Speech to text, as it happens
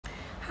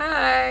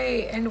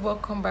Hi and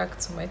welcome back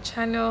to my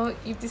channel.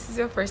 If this is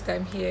your first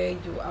time here,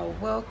 you are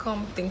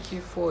welcome. Thank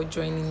you for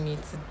joining me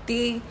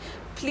today.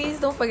 Please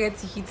don't forget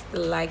to hit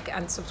the like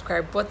and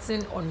subscribe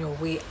button on your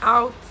way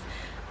out.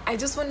 I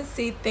just want to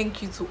say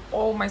thank you to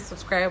all my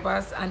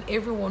subscribers and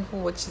everyone who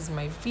watches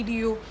my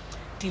video.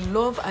 The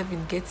love I've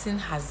been getting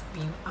has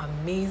been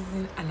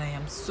amazing and I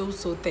am so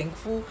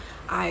thankful.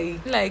 I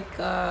like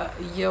a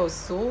year or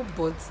so,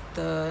 but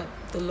the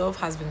love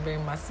has been very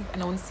massive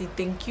and I want to say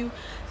thank you.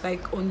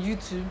 Like on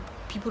YouTube,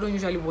 people don't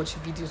usually watch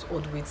videos all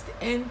the way to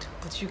the end,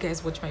 but you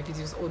guys watch my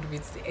videos all the way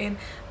to the end.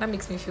 That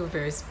makes me feel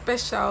very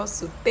special,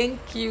 so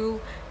thank you.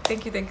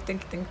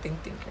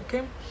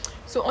 Okay,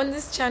 so on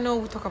this channel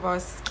we talk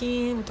about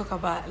skin, we talk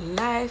about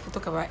life, we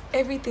talk about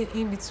everything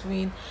in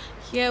between.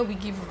 Here we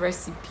give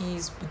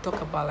recipes, we talk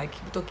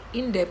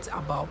in depth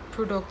about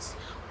products,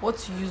 what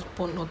to use,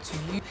 what not to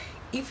use.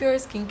 If you're a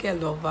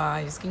skincare lover,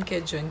 you're a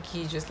skincare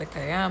junkie just like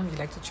I am, you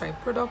like to try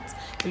products,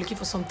 you're looking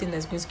for something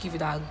that's going to give you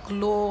that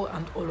glow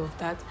and all of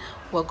that,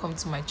 welcome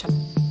to my channel.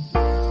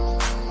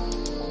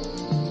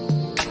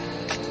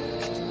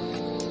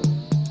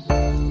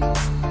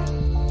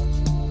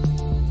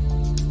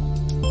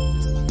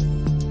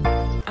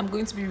 I'm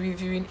going to be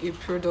reviewing a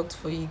product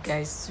for you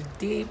guys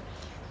today.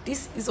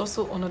 This is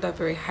also another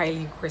very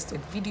highly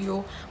requested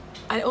video.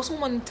 I also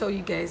want to tell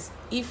you guys,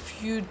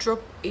 if you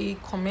drop a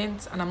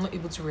comment and I'm not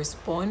able to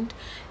respond,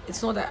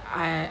 it's not that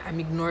I'm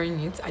ignoring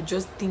it. I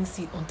just didn't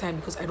see it on time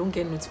because I don't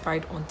get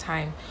notified on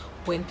time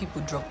when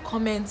people drop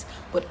comments,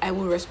 but I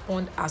will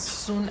respond as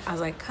soon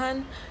as I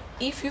can.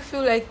 If you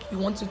feel like you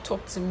want to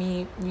talk to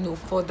me,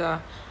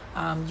 further,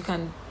 you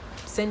can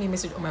send me a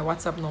message on my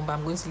WhatsApp number.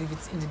 I'm going to leave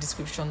it in the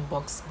description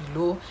box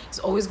below. It's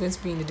always going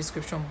to be in the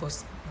description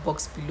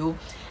box below.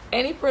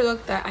 Any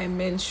product that I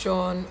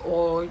mention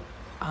or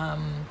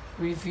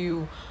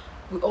review,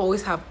 we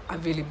always have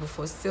available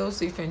for sale.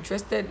 So if you're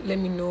interested, let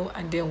me know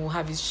and then we'll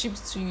have it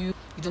shipped to you.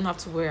 You don't have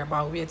to worry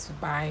about where to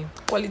buy,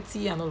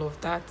 quality and all of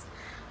that.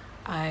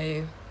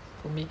 I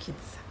will make it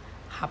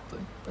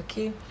happen.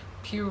 Okay,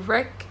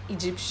 Purec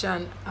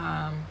Egyptian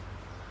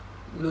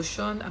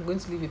lotion. I'm going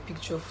to leave a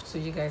picture so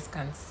you guys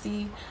can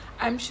see.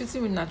 I'm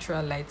shooting with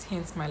natural light,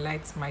 hence my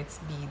lights might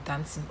be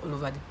dancing all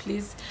over the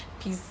place.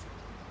 Please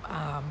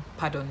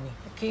pardon me.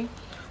 Okay,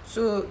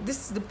 so this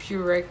is the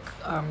Purec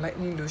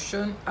lightning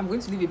lotion. I'm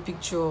going to leave a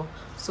picture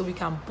so we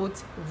can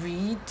both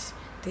read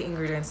the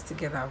ingredients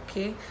together.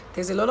 Okay,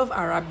 there's a lot of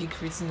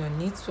Arabic written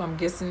on it, so I'm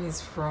guessing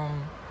it's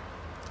from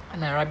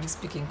an Arabic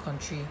speaking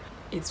country.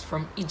 It's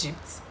from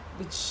Egypt,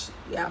 which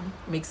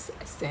makes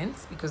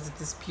sense because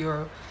it is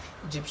pure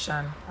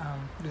Egyptian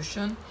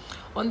lotion.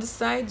 On the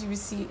side you will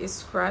see a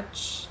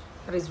scratch.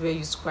 That is where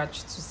you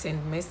scratch to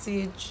send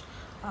message,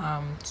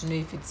 to know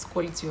if it's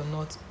quality or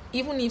not.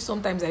 Even if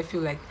sometimes I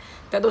feel like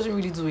that doesn't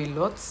really do a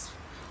lot,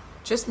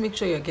 just make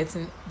sure you're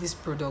getting this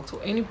product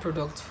or any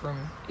product from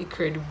a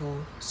credible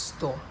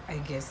store, I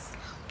guess.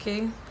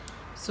 Okay,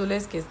 so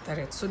let's get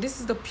started. So this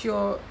is the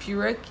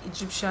Purec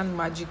Egyptian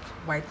Magic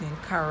Whitening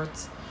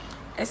Carrot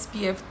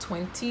SPF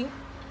 20,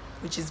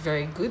 which is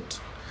very good.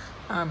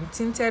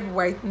 Tinted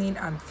whitening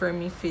and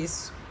firming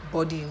face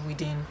body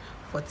within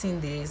 14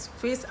 days.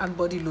 Face and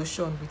body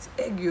lotion with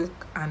egg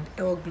yolk and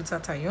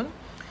L-glutathione.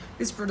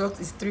 This product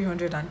is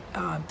 300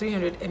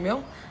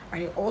 ml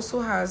and it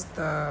also has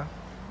the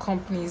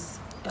company's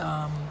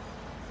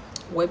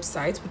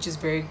website, which is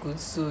very good.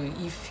 So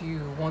if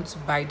you want to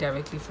buy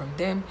directly from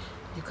them,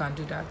 you can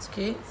do that.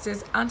 Okay, it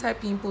says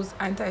anti-pimples,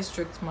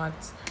 anti-strict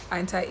marks,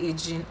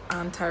 anti-aging,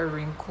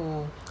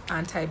 anti-wrinkle,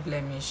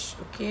 anti-blemish.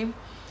 Okay,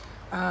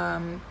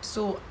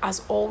 so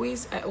as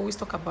always, I always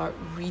talk about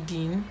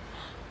reading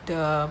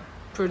the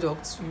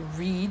products. You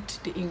read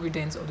the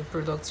ingredients of the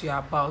products you are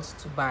about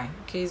to buy.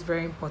 Okay, it's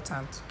very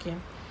important. Okay,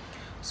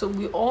 so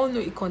we all know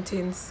it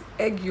contains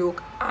egg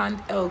yolk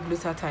and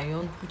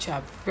L-glutathione, which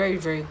are very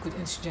good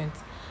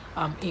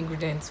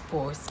ingredients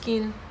for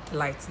skin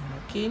lightening.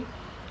 Okay,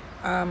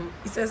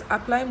 it says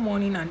apply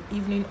morning and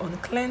evening on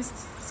cleansed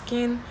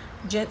skin,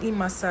 gently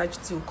massage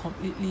till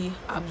completely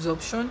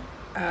absorption.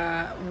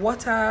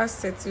 Water,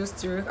 cetyl,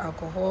 stearic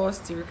alcohol,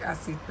 stearic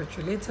acid,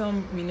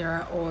 petrolatum,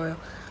 mineral oil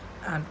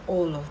and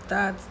all of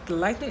that. The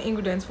lightening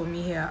ingredients for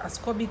me here: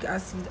 ascorbic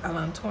acid,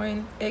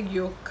 allantoin, egg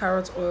yolk,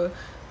 carrot oil,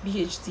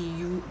 BHT,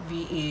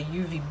 UVA,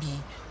 UVB,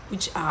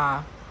 which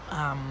are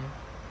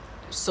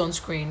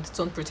sunscreen,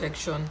 sun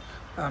protection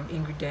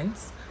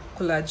ingredients.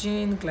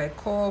 Collagen,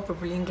 glycol,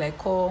 propylene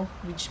glycol,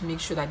 which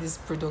makes sure that this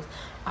product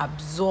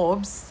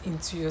absorbs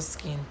into your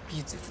skin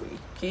beautifully.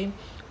 Okay,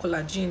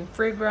 collagen,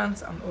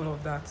 fragrance and all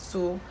of that.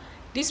 So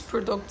this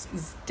product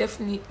is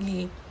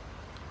definitely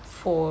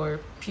for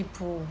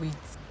people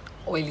with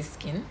oily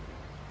skin.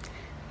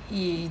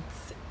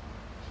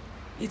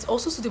 It's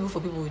also suitable for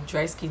people with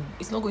dry skin.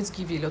 It's not going to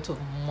give you a lot of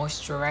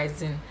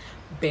moisturizing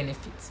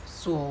benefits,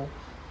 so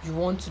you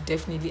want to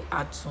definitely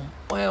add some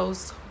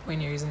oils when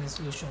you're using this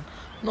lotion.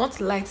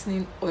 Not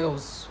lightening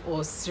oils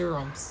or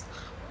serums,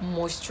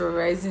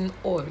 moisturizing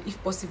oil,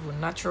 if possible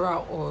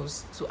natural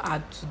oils to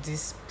add to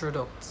this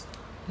product,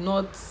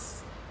 not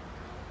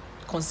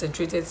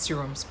concentrated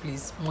serums,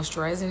 please,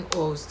 moisturizing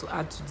oils to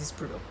add to this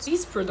product.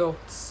 This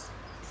product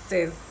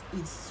says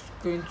it's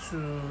going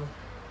to,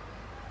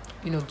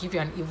 you know, give you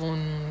an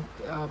even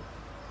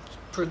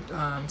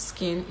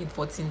skin in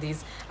 14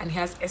 days, and it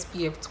has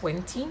SPF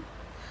 20,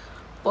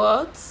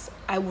 but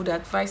I would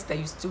advise that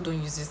you still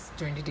don't use this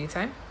during the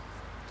daytime.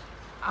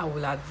 I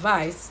will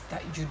advise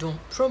that you don't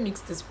pro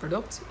mix this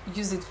product.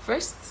 Use it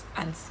first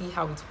and see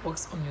how it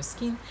works on your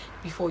skin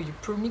before you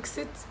pro mix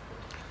it.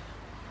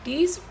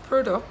 This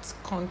product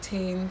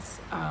contains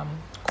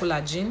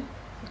collagen,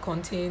 it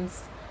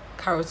contains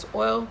carrot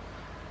oil,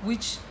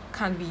 which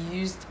can be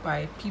used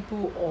by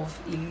people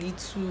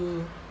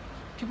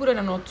that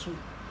are not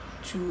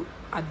too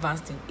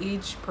advanced in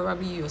age.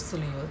 Probably you're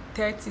still in your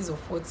 30s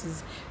or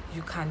 40s.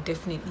 You can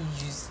definitely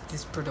use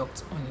this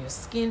product on your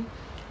skin.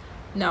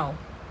 Now,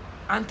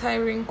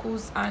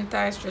 anti-wrinkles,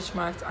 anti-stretch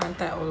marks,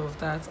 anti-all of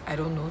that, I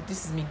don't know.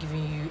 This is me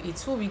giving you a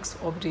 2 weeks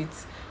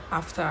update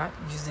after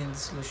using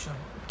this lotion.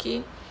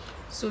 Okay,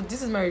 so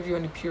this is my review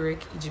on the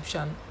Purec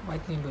Egyptian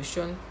whitening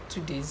lotion.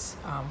 2 days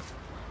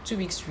 2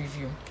 weeks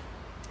review.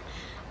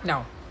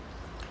 Now,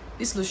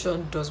 this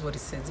lotion does what it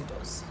says it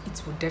does.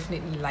 It will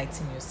definitely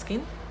lighten your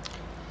skin,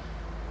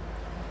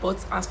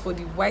 but as for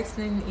the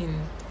whitening in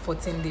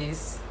 14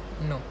 days,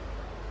 no.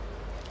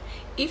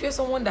 If you're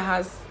someone that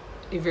has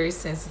a very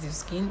sensitive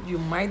skin, you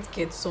might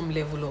get some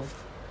level of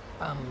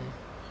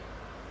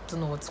don't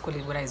know what to call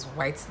it, whether it's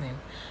whitening.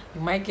 You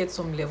might get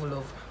some level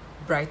of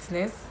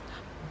brightness,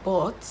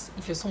 but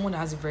if you're someone that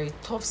has a very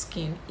tough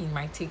skin, it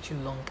might take you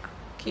longer.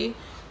 Okay,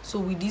 so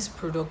with this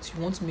product,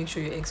 you want to make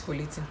sure you're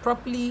exfoliating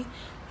properly.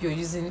 You're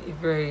using a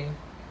very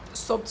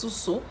subtle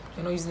soap.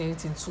 You're not using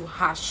anything too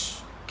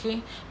harsh.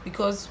 Okay,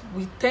 because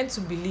we tend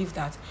to believe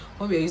that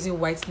when we're using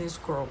whitening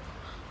scrub,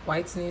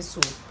 whitening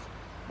soap,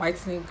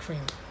 whitening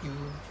cream, you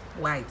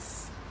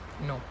whites.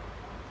 No,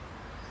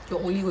 you're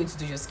only going to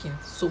do your skin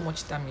so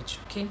much damage.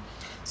 Okay,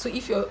 so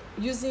if you're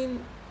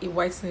using a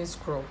whitening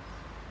scrub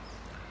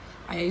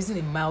and you're using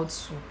a mild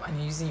soap and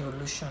you're using your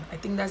lotion, I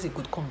think that's a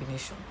good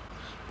combination.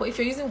 But if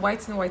you're using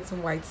whitening,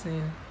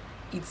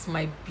 it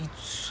might be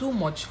too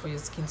much for your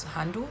skin to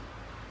handle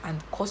and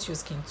cause your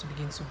skin to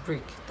begin to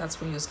break. That's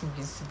when your skin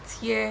begins to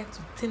tear,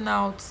 to thin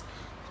out,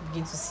 to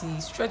begin to see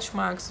stretch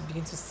marks, to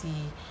begin to see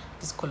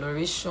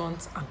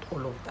discolorations and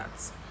all of that.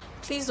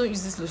 Please don't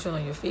use this lotion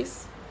on your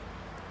face.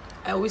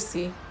 I always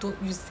say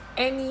don't use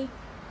any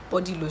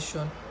body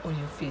lotion on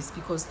your face,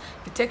 because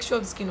the texture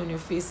of the skin on your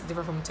face is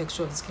different from the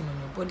texture of the skin on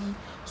your body.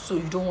 So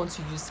you don't want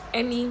to use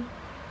any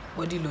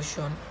body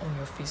lotion on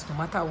your face, no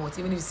matter what.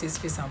 Even if it says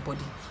face and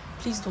body,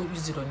 please don't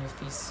use it on your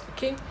face.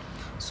 Okay,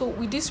 so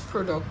with this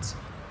product,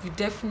 you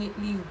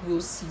definitely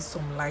will see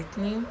some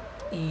lightening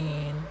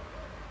in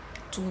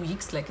 2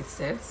 weeks, like it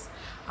says,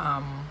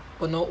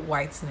 but not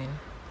whitening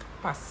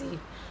per se.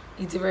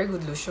 It's a very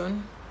good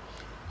lotion.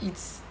 It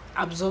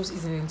absorbs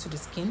easily into the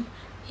skin.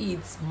 It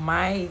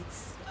might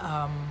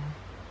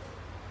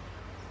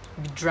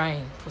be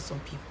drying for some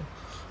people.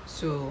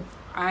 So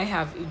I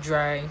have a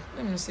dry,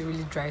 let me say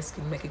really dry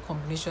skin, like a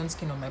combination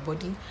skin on my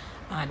body,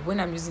 and when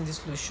I'm using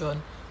this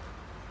lotion,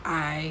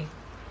 I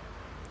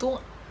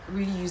don't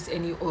really use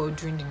any oil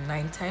during the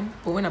night time,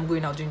 but when I'm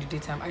going out during the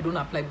daytime, I don't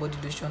apply body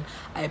lotion,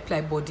 I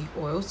apply body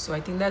oil. So I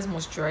think that's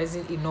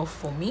moisturizing enough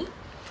for me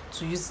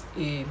to use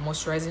a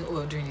moisturizing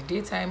oil during the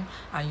daytime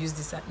and use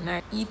this at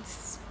night. It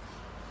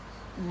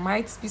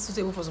might be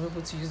suitable for some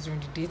people to use during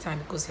the daytime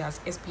because it has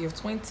SPF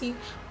 20,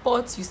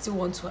 but you still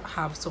want to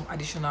have some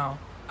additional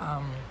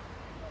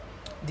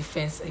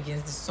defense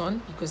against the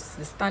sun, because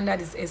the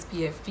standard is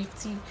SPF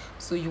 50.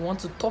 So you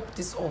want to top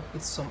this up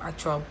with some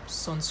actual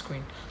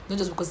sunscreen, not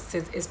just because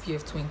it says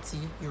SPF 20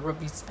 you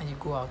rub it and you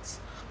go out.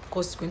 Of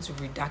course, it's going to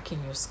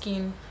redarken your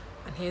skin,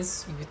 and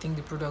hence you will think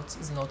the product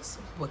is not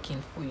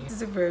working for you. This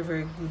is a very,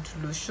 very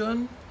good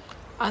lotion.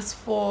 As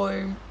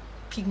for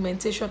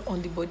pigmentation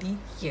on the body,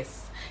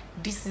 yes,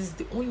 this is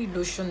the only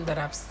lotion that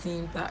I've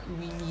seen that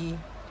really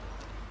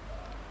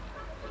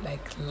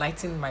like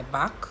lightened my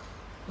back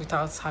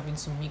without having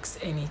to mix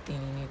anything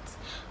in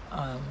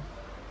it.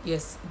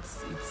 Yes,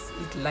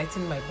 it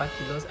lightened my back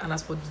a lot. And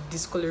as for the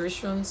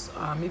discolorations,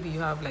 maybe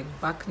you have like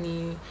back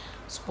knee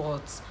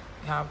spots,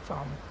 you have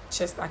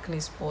chest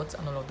acne spots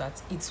and all of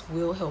that, it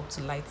will help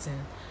to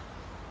lighten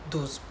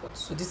those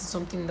spots. So this is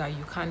something that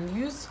you can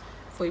use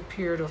for a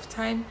period of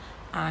time,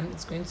 and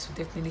it's going to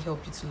definitely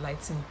help you to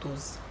lighten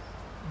those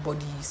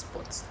body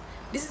spots.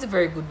 This is a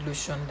very good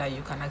lotion that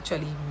you can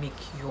actually make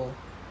your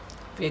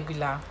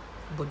regular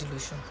body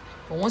lotion.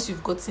 But once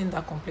you've gotten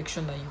that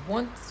complexion that you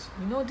want,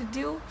 you know the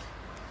deal,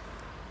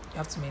 you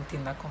have to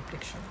maintain that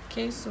complexion.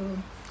 Okay, so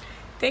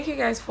thank you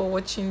guys for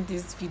watching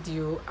this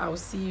video. I'll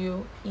see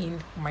you in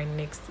my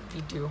next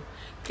video.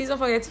 Please don't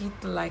forget to hit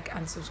the like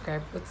and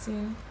subscribe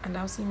button, and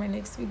I'll see you in my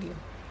next video.